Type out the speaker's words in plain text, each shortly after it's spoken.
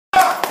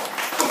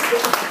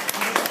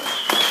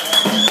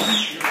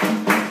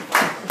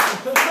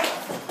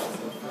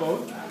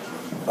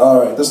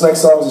Alright, this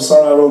next song is a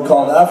song I wrote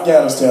called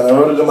Afghanistan. I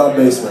wrote it in my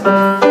basement.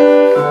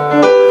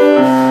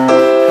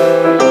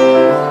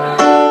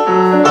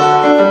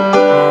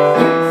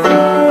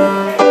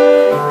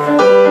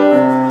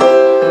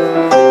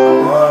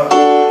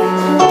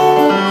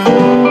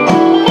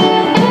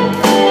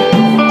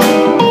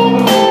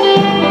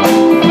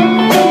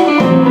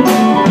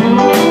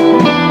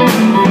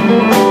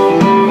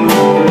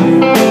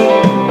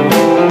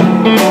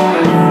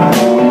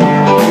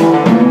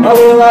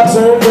 I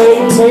turned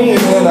 18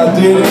 and I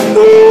didn't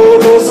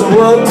know just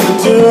what to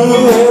do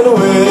and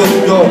where to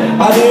go.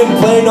 I didn't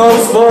play no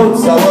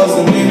sports, I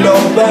wasn't in no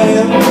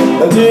band.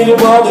 I didn't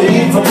want to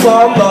eat from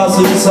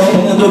somebody's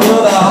hand, but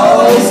I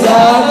always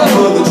liked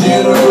what the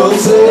general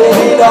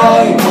said.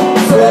 I ain't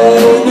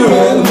afraid to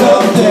end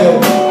up dead.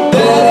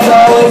 Daddy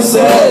always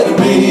said to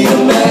be a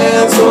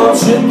man, so I'm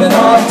shipping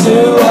off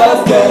to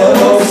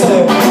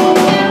Afghanistan.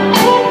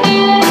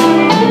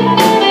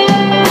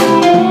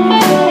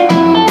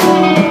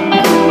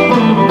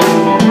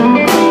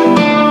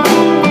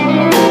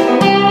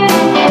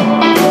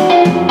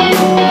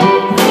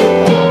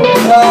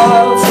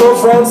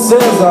 Friend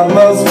says I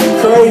must be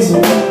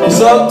crazy. He's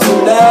up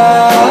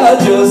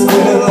tonight, just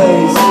been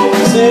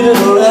lazy, sitting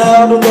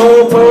around with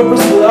no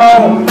purpose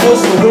at all,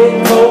 just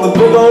waiting for the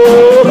big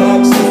old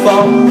axe to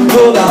fall.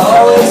 But I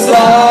always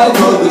like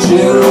what the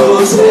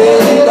general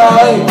said.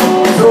 I ain't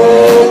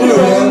afraid to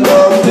end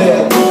up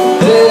dead.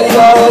 Then he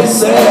always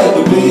said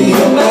to be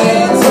a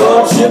man, so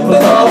I'm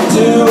shipping off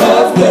to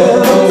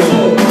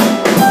Afghanistan.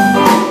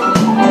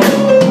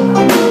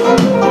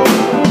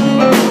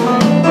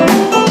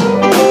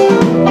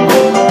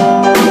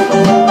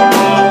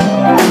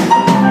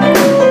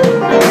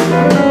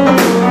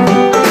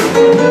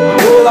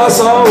 I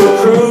saw a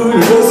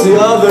recruiter just the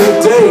other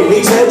day.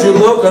 He said, you're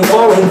looking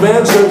for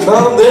adventure,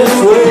 come this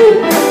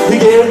way. He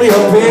gave me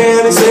a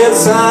pen, he said,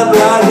 sign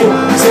right here.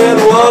 He said,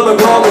 what am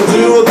I gonna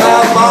do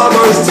about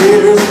mama's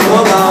tears?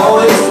 Well, I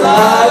always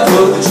liked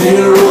what the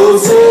general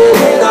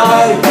said.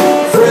 I ain't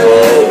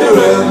afraid to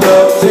end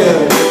up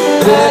dead.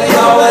 Then he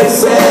always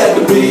said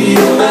to be a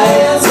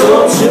man,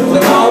 so I'm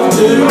shipping off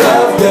to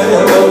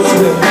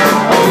Afghanistan.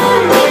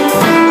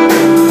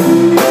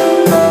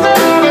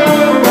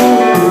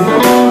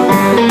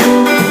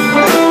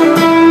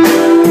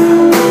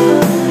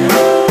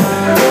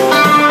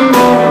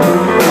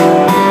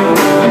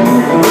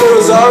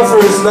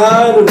 First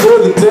night under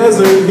the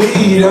desert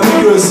heat, and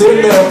we were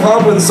sitting there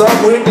pumping some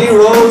Whitney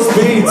Rose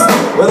beats,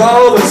 when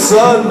all of a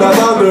sudden I'm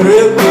under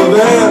hit the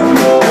van.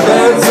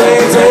 And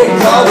saying take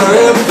cover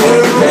if you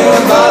can,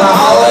 but I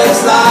always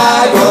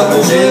like what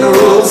the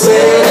general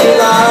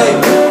said. I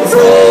ain't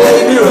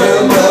afraid to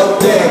end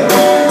up dead.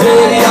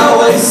 Then he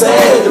always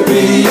said to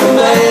be a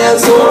man,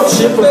 so I'm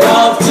shipping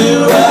off to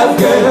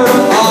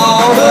Afghanistan.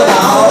 Oh, but I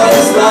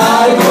always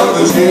like what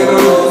the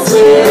general